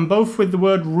Breathe and both with the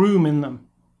word room in them.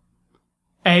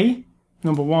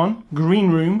 Number 1,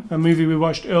 Green Room, a movie we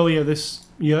watched earlier this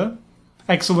year.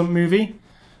 Excellent movie.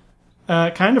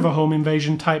 Kind of a home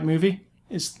invasion type movie.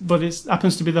 But it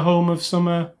happens to be the home of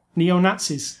some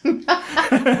neo-Nazis. Spoiler.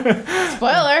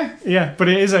 Yeah, but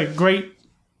it is a great,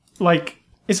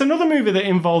 it's another movie that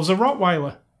involves a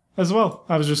Rottweiler as well,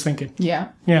 I was just thinking. Yeah.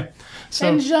 Yeah. So,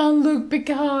 and Jean-Luc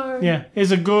Picard. Yeah,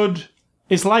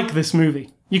 it's like this movie.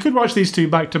 You could watch these two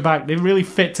back to back. They really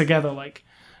fit together.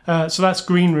 So that's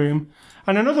Green Room.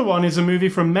 And another one is a movie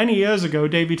from many years ago,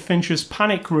 David Fincher's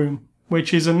Panic Room,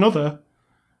 which is another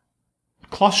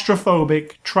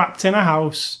claustrophobic, trapped in a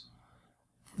house.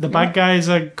 The bad guys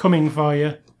are coming for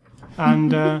you.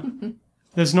 And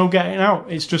there's no getting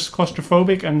out. It's just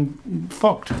claustrophobic and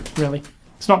fucked, really.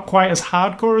 It's not quite as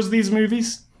hardcore as these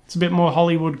movies. It's a bit more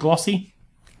Hollywood glossy.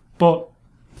 But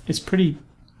it's pretty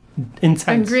intense.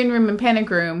 In Green Room and Panic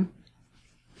Room,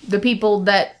 the people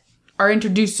that are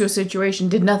introduced to a situation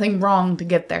did nothing wrong to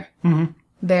get there. Mm-hmm.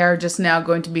 They are just now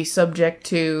going to be subject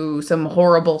to some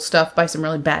horrible stuff by some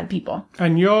really bad people.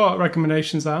 And your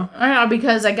recommendations are? I don't know,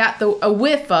 because I got a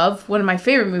whiff of one of my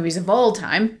favorite movies of all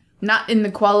time. Not in the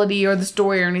quality or the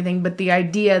story or anything, but the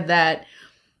idea that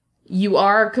you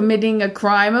are committing a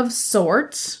crime of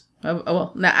sorts.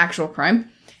 Well, not actual crime.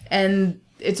 And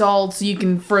it's all so you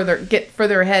can get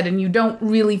further ahead and you don't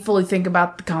really fully think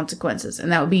about the consequences.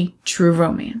 And that would be True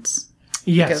Romance.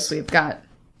 Yes. Because we've got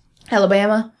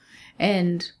Alabama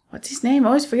and what's his name? I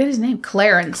always forget his name.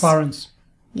 Clarence.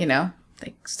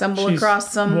 They stumble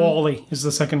across some... Wally is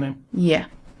the second name. Yeah.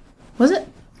 Was it?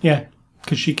 Yeah.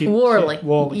 Because she keeps... Worley.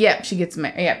 Worley. Yeah, she gets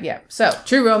married. Yeah. So,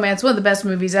 True Romance, one of the best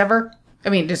movies ever. I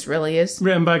mean, it just really is.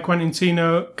 Written by Quentin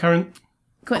Tarantino.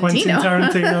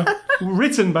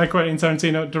 Written by Quentin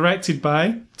Tarantino. Directed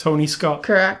by Tony Scott.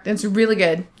 Correct. It's really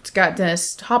good. It's got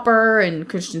Dennis Hopper and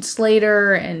Christian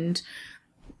Slater and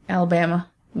Alabama.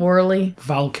 Worley.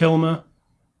 Val Kilmer.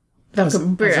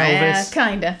 Elvis.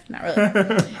 Kinda. Not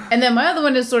really. And then my other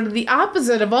one is sort of the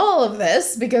opposite of all of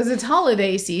this because it's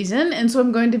holiday season. And so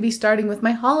I'm going to be starting with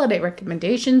my holiday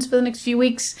recommendations for the next few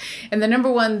weeks. And the number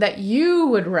one that you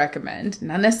would recommend,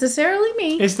 not necessarily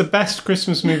me. It's the best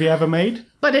Christmas movie ever made.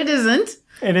 But it isn't.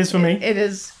 It is for me. It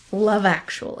is Love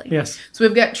Actually. Yes. So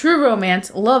we've got True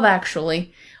Romance, Love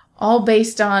Actually, all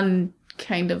based on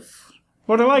kind of...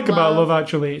 What I like about Love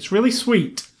Actually, it's really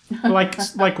sweet. Like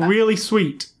really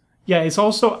sweet. Yeah, it's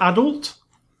also adult,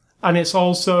 and it's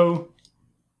also,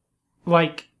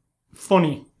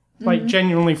 funny. like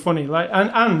genuinely funny. Like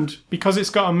and because it's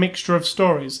got a mixture of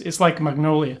stories, it's like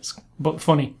Magnolia, but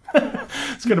funny.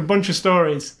 It's got a bunch of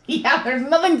stories. Yeah, there's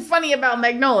nothing funny about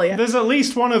Magnolia. There's at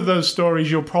least one of those stories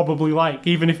you'll probably like,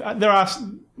 even if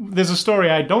there's a story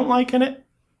I don't like in it,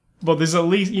 but there's at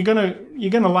least you're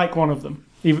gonna like one of them.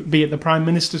 Be it the Prime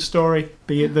Minister's story,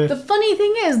 be it The funny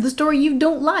thing is, the story you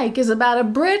don't like is about a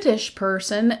British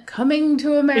person coming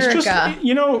to America. It's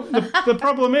just, the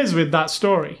problem is with that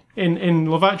story in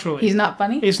Love Actually. He's not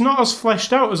funny? It's not as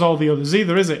fleshed out as all the others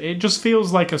either, is it? It just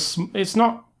feels like it's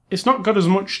not got as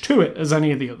much to it as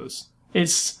any of the others.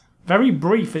 It's very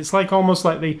brief. It's like almost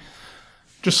like they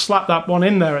just slapped that one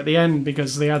in there at the end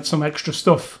because they had some extra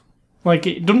stuff. Like,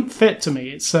 it doesn't fit to me.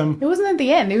 It's It wasn't at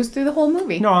the end. It was through the whole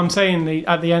movie. No, I'm saying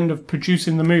at the end of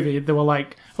producing the movie, they were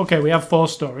like, okay, we have 4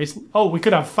 stories. Oh, we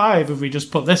could have 5 if we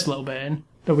just put this little bit in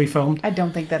that we filmed. I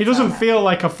don't think that's It doesn't feel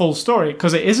like a full story,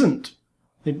 because it isn't.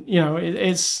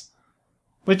 It's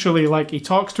literally like he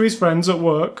talks to his friends at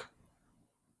work.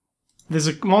 There's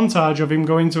a montage of him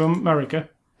going to America.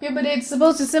 Yeah, but it's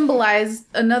supposed to symbolize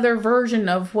another version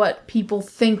of what people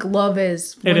think love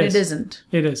is when it isn't.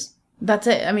 It is. That's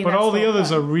it. I mean, but all the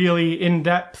others are really in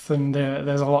depth, and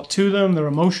there's a lot to them. They're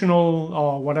emotional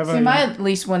or whatever. See, my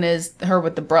least one is her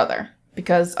with the brother,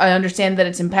 because I understand that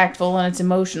it's impactful and it's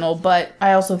emotional, but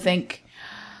I also think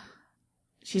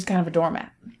she's kind of a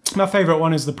doormat. My favourite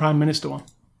one is the Prime Minister one.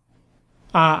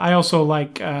 I also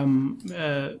like,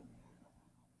 Liam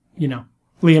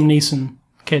Neeson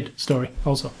kid story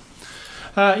also.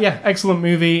 Excellent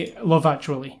movie, Love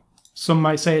Actually. Some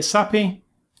might say it's sappy.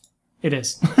 It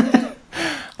is.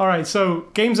 Alright, so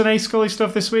games and Ace Scully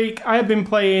stuff this week. I have been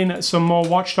playing some more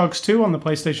Watch Dogs 2 on the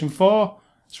PlayStation 4.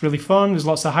 It's really fun. There's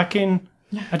lots of hacking.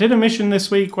 I did a mission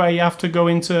this week where you have to go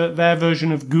into their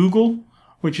version of Google,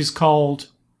 which is called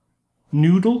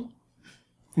Noodle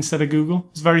instead of Google.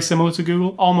 It's very similar to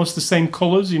Google. Almost the same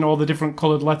colours, all the different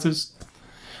coloured letters.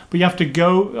 But you have to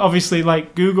go, obviously,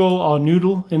 like Google or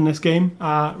Noodle in this game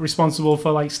are responsible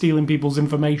for like stealing people's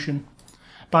information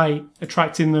by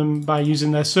attracting them by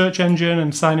using their search engine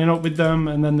and signing up with them,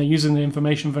 and then they're using the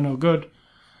information for no good.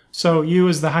 So you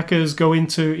as the hackers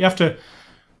you have to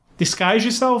disguise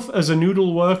yourself as a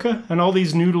Noodle worker, and all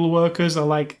these Noodle workers are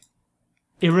like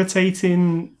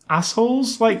irritating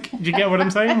assholes. Like, do you get what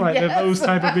I'm saying? Like, Yes. They're those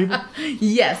type of people.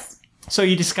 Yes. So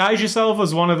you disguise yourself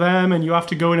as one of them, and you have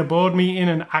to go in a board meeting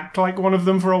and act like one of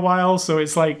them for a while. So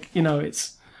it's like,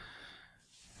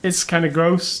 it's kind of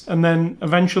gross. And then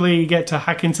eventually you get to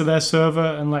hack into their server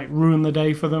and like ruin the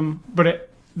day for them. But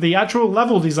the actual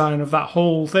level design of that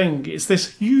whole thing, it's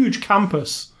this huge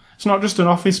campus. It's not just an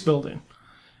office building.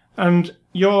 And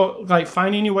you're like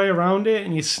finding your way around it,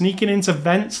 and you're sneaking into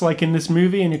vents like in this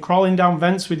movie, and you're crawling down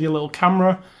vents with your little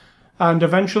camera. And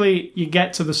eventually you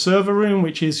get to the server room,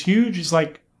 which is huge. It's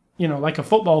like, like a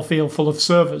football field full of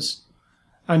servers.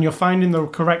 And you're finding the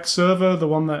correct server, the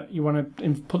one that you want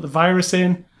to put the virus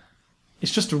in.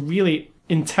 It's just a really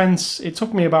intense... It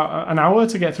took me about an hour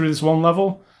to get through this one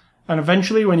level. And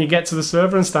eventually when you get to the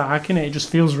server and start hacking it, it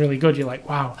just feels really good. You're like,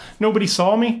 wow, nobody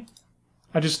saw me.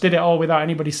 I just did it all without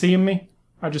anybody seeing me.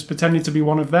 I just pretended to be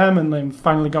one of them, and then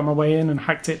finally got my way in and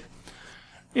hacked it.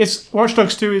 Watch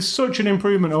Dogs 2 is such an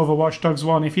improvement over Watch Dogs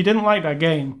 1. If you didn't like that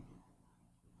game,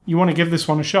 you want to give this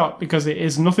one a shot, because it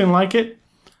is nothing like it.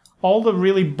 All the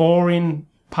really boring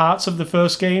parts of the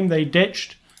first game, they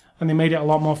ditched, and they made it a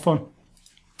lot more fun.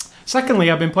 Secondly,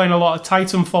 I've been playing a lot of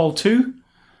Titanfall 2.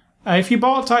 If you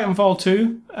bought Titanfall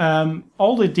 2,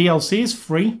 all the DLC is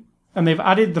free, and they've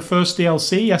added the first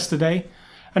DLC yesterday,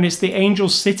 and it's the Angel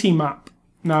City map.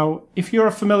 Now, if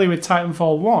you're familiar with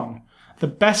Titanfall 1, the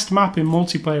best map in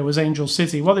multiplayer was Angel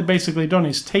City. What they've basically done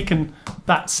is taken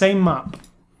that same map,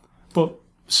 but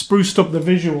spruced up the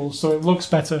visuals so it looks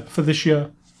better for this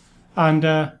year. And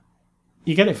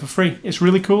you get it for free. It's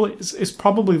really cool. It's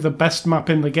probably the best map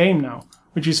in the game now,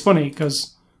 which is funny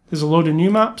because there's a load of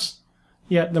new maps,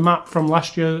 yet the map from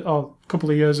last year or a couple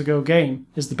of years ago game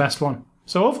is the best one.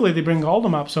 So hopefully they bring all the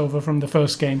maps over from the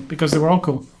first game, because they were all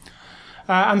cool.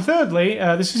 And thirdly,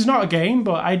 this is not a game,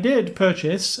 but I did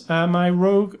purchase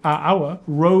our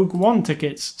Rogue One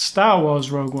tickets. Star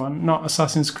Wars Rogue One, not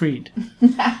Assassin's Creed.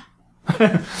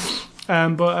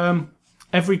 But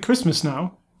every Christmas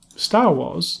now, Star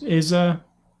Wars is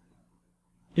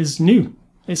new.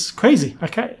 It's crazy. I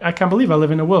can't believe I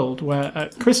live in a world where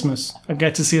at Christmas I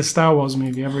get to see a Star Wars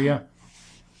movie every year.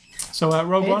 So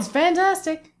Rogue One. It's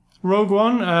fantastic. Rogue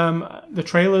One, the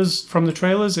trailers,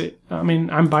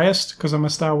 I'm biased because I'm a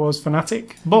Star Wars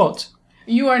fanatic, but...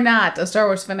 You are not a Star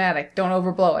Wars fanatic. Don't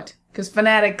overblow it. Because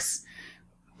fanatics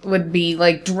would be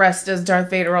like dressed as Darth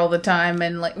Vader all the time,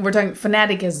 and like we're talking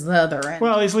fanatic is the other end.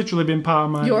 Well, it's literally been part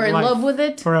of my You're in life love with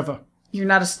it. forever. You're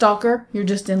not a stalker. You're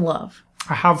just in love.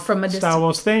 I have From a Star distance.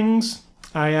 Wars things.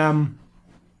 I am,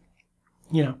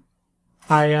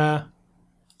 I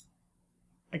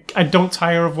don't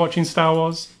tire of watching Star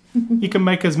Wars. You can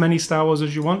make as many Star Wars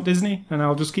as you want, Disney, and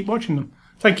I'll just keep watching them.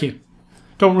 Thank you.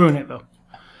 Don't ruin it, though.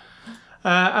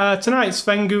 Tonight,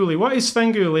 Svengoolie. What is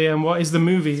Svengoolie and what is the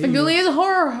movie? Svengoolie is a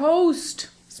horror host.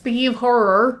 Speaking of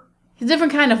horror, he's a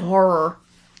different kind of horror.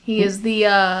 He is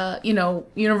the,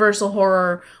 Universal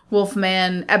horror,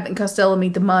 Wolfman, Abbott and Costello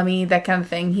Meet the Mummy, that kind of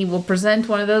thing. He will present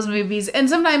one of those movies, and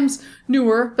sometimes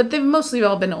newer, but they've mostly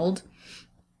all been old.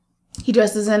 He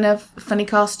dresses in a funny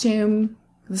costume,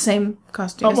 the same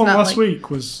costume. That It's one not last week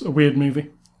was a weird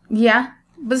movie. Yeah,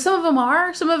 but some of them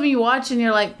are. Some of them you watch and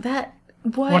you're like, that,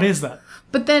 what? What is that?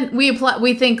 But then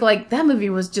we think like that movie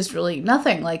was just really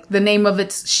nothing. Like the name of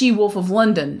it's She-Wolf of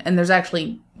London, and there's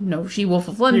actually no She-Wolf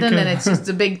of London, and it's just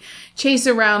a big chase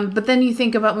around. But then you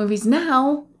think about movies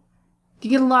now, you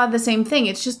get a lot of the same thing.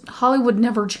 It's just Hollywood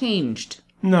never changed.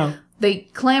 No. They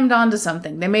clammed onto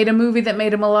something. They made a movie that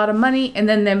made them a lot of money, and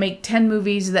then they make 10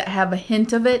 movies that have a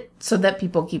hint of it, so that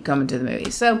people keep coming to the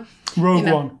movies. So Rogue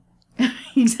One.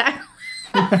 Exactly.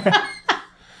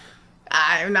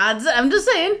 I'm just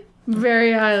saying.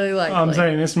 Very highly likely. I'm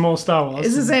saying it's more Star Wars.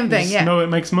 It's the same thing, yeah. No, it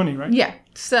makes money, right? Yeah.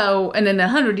 So, and in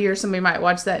 100 years, somebody might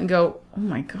watch that and go, oh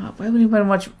my god, why would anyone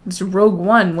watch this Rogue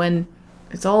One when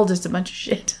it's all just a bunch of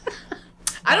shit?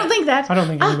 I don't think that. I don't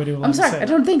think anybody will I'm sorry, say that.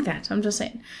 I don't think that. I'm just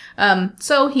saying.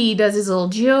 So he does his little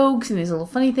jokes and his little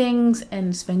funny things,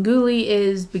 and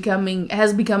Svengoolie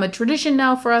has become a tradition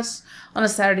now for us on a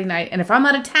Saturday night. And if I'm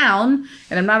out of town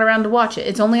and I'm not around to watch it,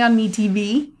 it's only on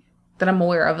MeTV that I'm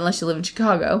aware of, unless you live in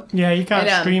Chicago. Yeah, you can't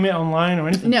stream it online or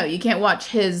anything. No, you can't watch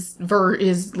his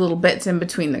little bits in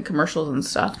between the commercials and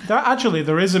stuff. Actually,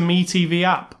 there is a MeTV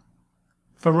app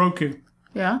for Roku,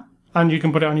 Yeah? and you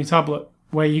can put it on your tablet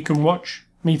where you can watch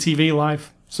MeTV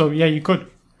live. So, yeah, you could.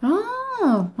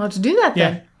 Oh, I'll have to do that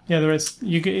Yeah, then. yeah, there is.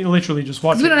 You can literally just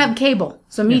watch it. We don't have cable,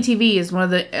 so MeTV is one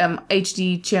of the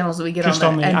HD channels that we get Just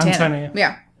on the antenna.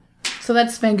 Yeah. So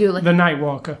that's Svengoolie. The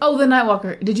Nightwalker. Oh, The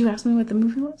Nightwalker. Did you ask me what the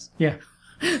movie was? Yeah.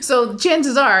 So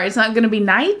chances are it's not going to be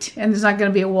night, and it's not going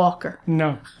to be a walker.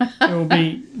 No. It will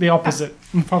be the opposite,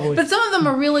 probably. But some of them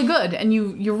are really good, and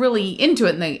you're really into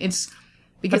it, and it's I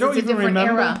because don't it's a even different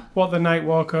remember era. what the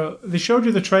Nightwalker... They showed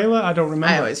you the trailer? I don't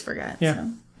remember. I always forget. Yeah.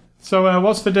 So,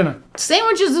 what's for dinner?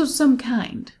 Sandwiches of some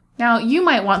kind. Now, you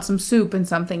might want some soup and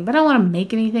something, but I don't want to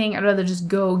make anything. I'd rather just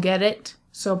go get it.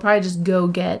 So I'll probably just go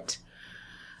get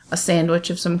a sandwich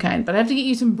of some kind. But I have to get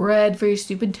you some bread for your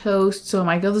stupid toast, so I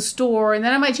might go to the store, and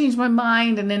then I might change my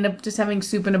mind and end up just having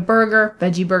soup and a burger.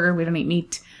 Veggie burger, we don't eat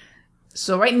meat.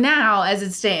 So right now, as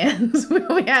it stands,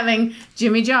 we'll be having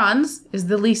Jimmy John's is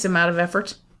the least amount of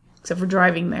effort, except for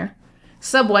driving there.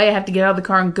 Subway, I have to get out of the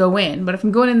car and go in. But if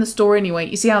I'm going in the store anyway,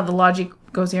 you see how the logic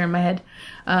goes here in my head?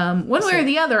 One way or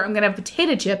the other, I'm going to have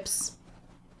potato chips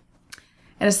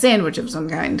and a sandwich of some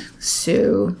kind.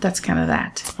 So that's kind of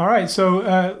that. All right,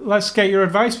 so let's get your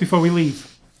advice before we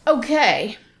leave.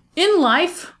 Okay. In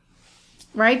life,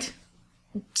 right?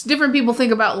 Different people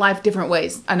think about life different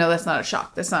ways. I know that's not a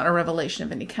shock. That's not a revelation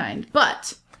of any kind.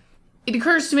 But it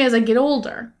occurs to me as I get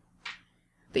older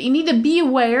that you need to be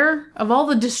aware of all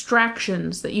the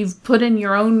distractions that you've put in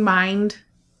your own mind.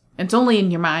 And it's only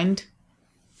in your mind.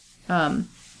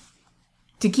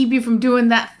 To keep you from doing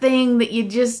that thing that it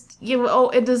just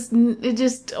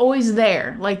always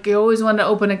there. Like you always want to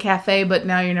open a cafe, but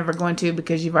now you're never going to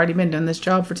because you've already been doing this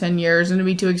job for 10 years and it'd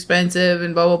be too expensive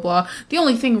and blah, blah, blah. The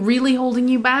only thing really holding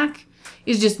you back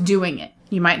is just doing it.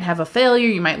 You might have a failure,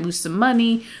 you might lose some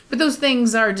money, but those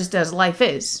things are just as life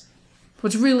is.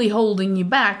 What's really holding you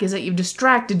back is that you've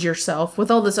distracted yourself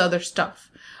with all this other stuff.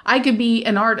 I could be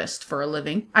an artist for a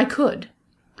living. I could.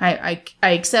 I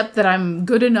accept that I'm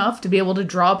good enough to be able to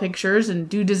draw pictures and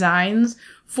do designs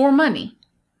for money.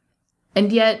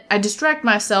 And yet I distract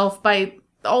myself by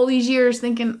all these years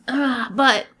thinking,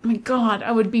 but my God,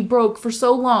 I would be broke for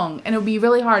so long and it would be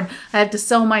really hard. I have to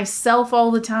sell myself all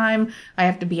the time. I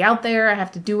have to be out there. I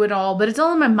have to do it all, but it's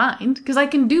all in my mind because I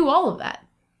can do all of that.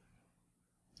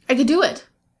 I could do it.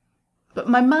 But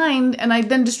my mind, and I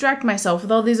then distract myself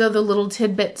with all these other little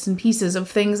tidbits and pieces of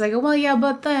things. I go, well, yeah,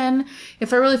 but then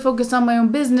if I really focused on my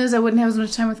own business, I wouldn't have as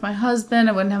much time with my husband.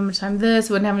 I wouldn't have much time this.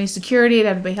 I wouldn't have any security. I'd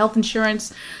have to pay health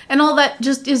insurance. And all that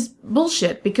just is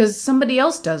bullshit because somebody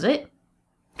else does it.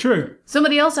 True.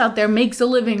 Somebody else out there makes a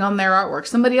living on their artwork.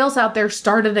 Somebody else out there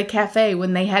started a cafe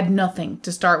when they had nothing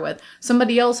to start with.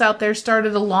 Somebody else out there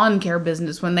started a lawn care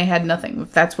business when they had nothing,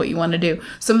 if that's what you want to do.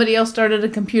 Somebody else started a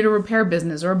computer repair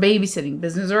business or a babysitting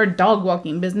business or a dog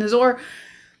walking business or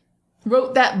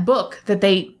wrote that book that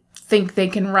they think they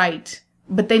can write,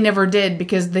 but they never did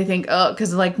because they think,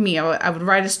 because like me, I would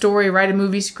write a story, write a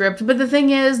movie script, but the thing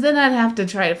is, then I'd have to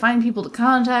try to find people to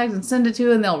contact and send it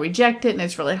to, and they'll reject it, and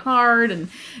it's really hard, and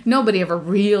nobody ever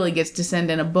really gets to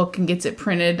send in a book and gets it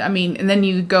printed. I mean, and then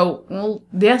you go, well,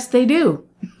 yes, they do.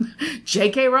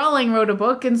 J.K. Rowling wrote a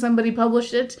book and somebody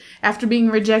published it after being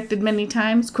rejected many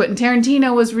times. Quentin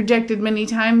Tarantino was rejected many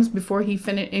times before he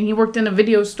finished, and he worked in a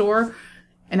video store.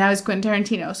 And now he's Quentin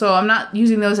Tarantino. So I'm not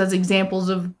using those as examples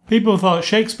of... People thought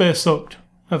Shakespeare sucked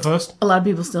at first. A lot of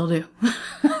people still do.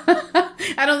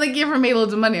 I don't think he ever made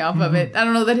loads of money off of it. I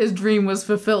don't know that his dream was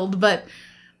fulfilled, but...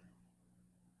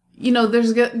 You know,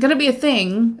 there's going to be a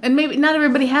thing, and maybe not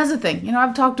everybody has a thing. You know,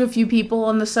 I've talked to a few people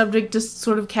on the subject just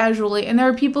sort of casually, and there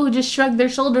are people who just shrug their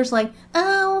shoulders like,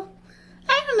 oh,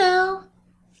 I don't know.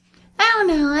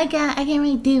 I can't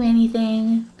really do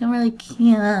anything. Don't really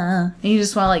care. And you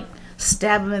just want to, like...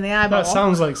 stab him in the eyeball. That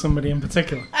sounds like somebody in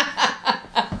particular.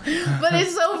 But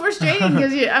it's so frustrating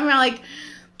because I'm like,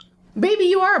 baby,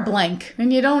 you are a blank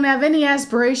and you don't have any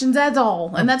aspirations at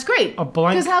all, and that's great. A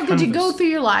blank because how could you canvas. go through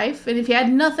your life, and if you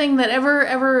had nothing that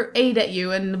ever ate at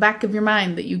you in the back of your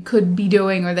mind that you could be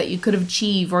doing or that you could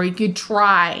achieve or you could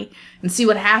try and see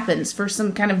what happens for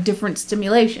some kind of different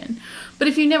stimulation. But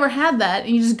if you never had that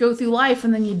and you just go through life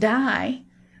and then you die,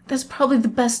 that's probably the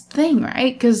best thing,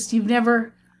 right? Because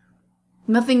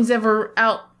nothing's ever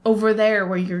out over there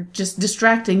where you're just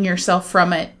distracting yourself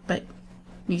from it,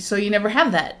 so you never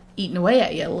have that eaten away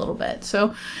at you a little bit.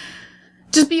 So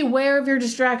just be aware of your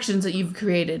distractions that you've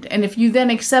created. And if you then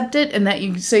accept it and that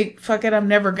you say, fuck it, I'm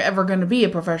never ever going to be a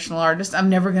professional artist. I'm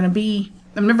never going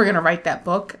to write that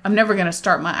book. I'm never going to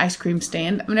start my ice cream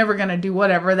stand. I'm never going to do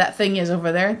whatever that thing is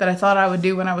over there that I thought I would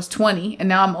do when I was 20 and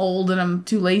now I'm old and I'm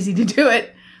too lazy to do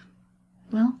it.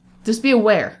 Well, just be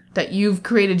aware that you've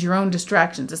created your own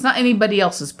distractions. It's not anybody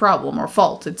else's problem or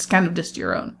fault. It's kind of just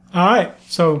your own. All right.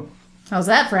 So how's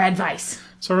that for advice?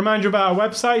 So remind you about our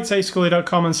websites,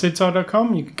 ascully.com and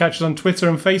sidtalk.com. You can catch us on Twitter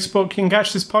and Facebook. You can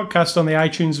catch this podcast on the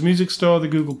iTunes Music Store, the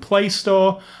Google Play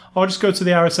Store, or just go to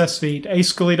the RSS feed,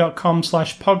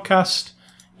 ascully.com/podcast.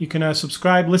 You can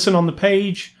subscribe, listen on the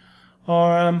page,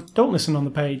 or don't listen on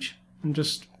the page, and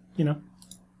just,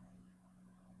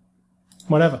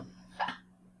 whatever.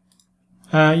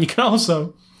 You can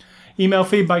also email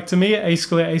feedback to me at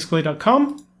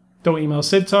ascully@ascully.com. Don't email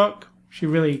Sid Talk. She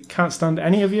really can't stand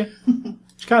any of you.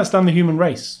 She can't stand the human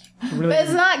race.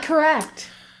 That's not correct.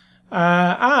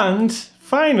 And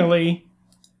finally,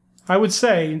 I would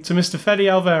say to Mr. Fede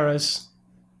Alvarez,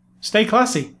 stay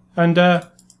classy. And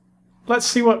let's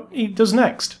see what he does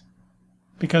next.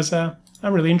 Because I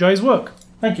really enjoy his work.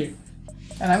 Thank you.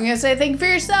 And I'm going to say think for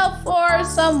yourself or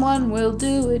someone will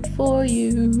do it for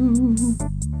you.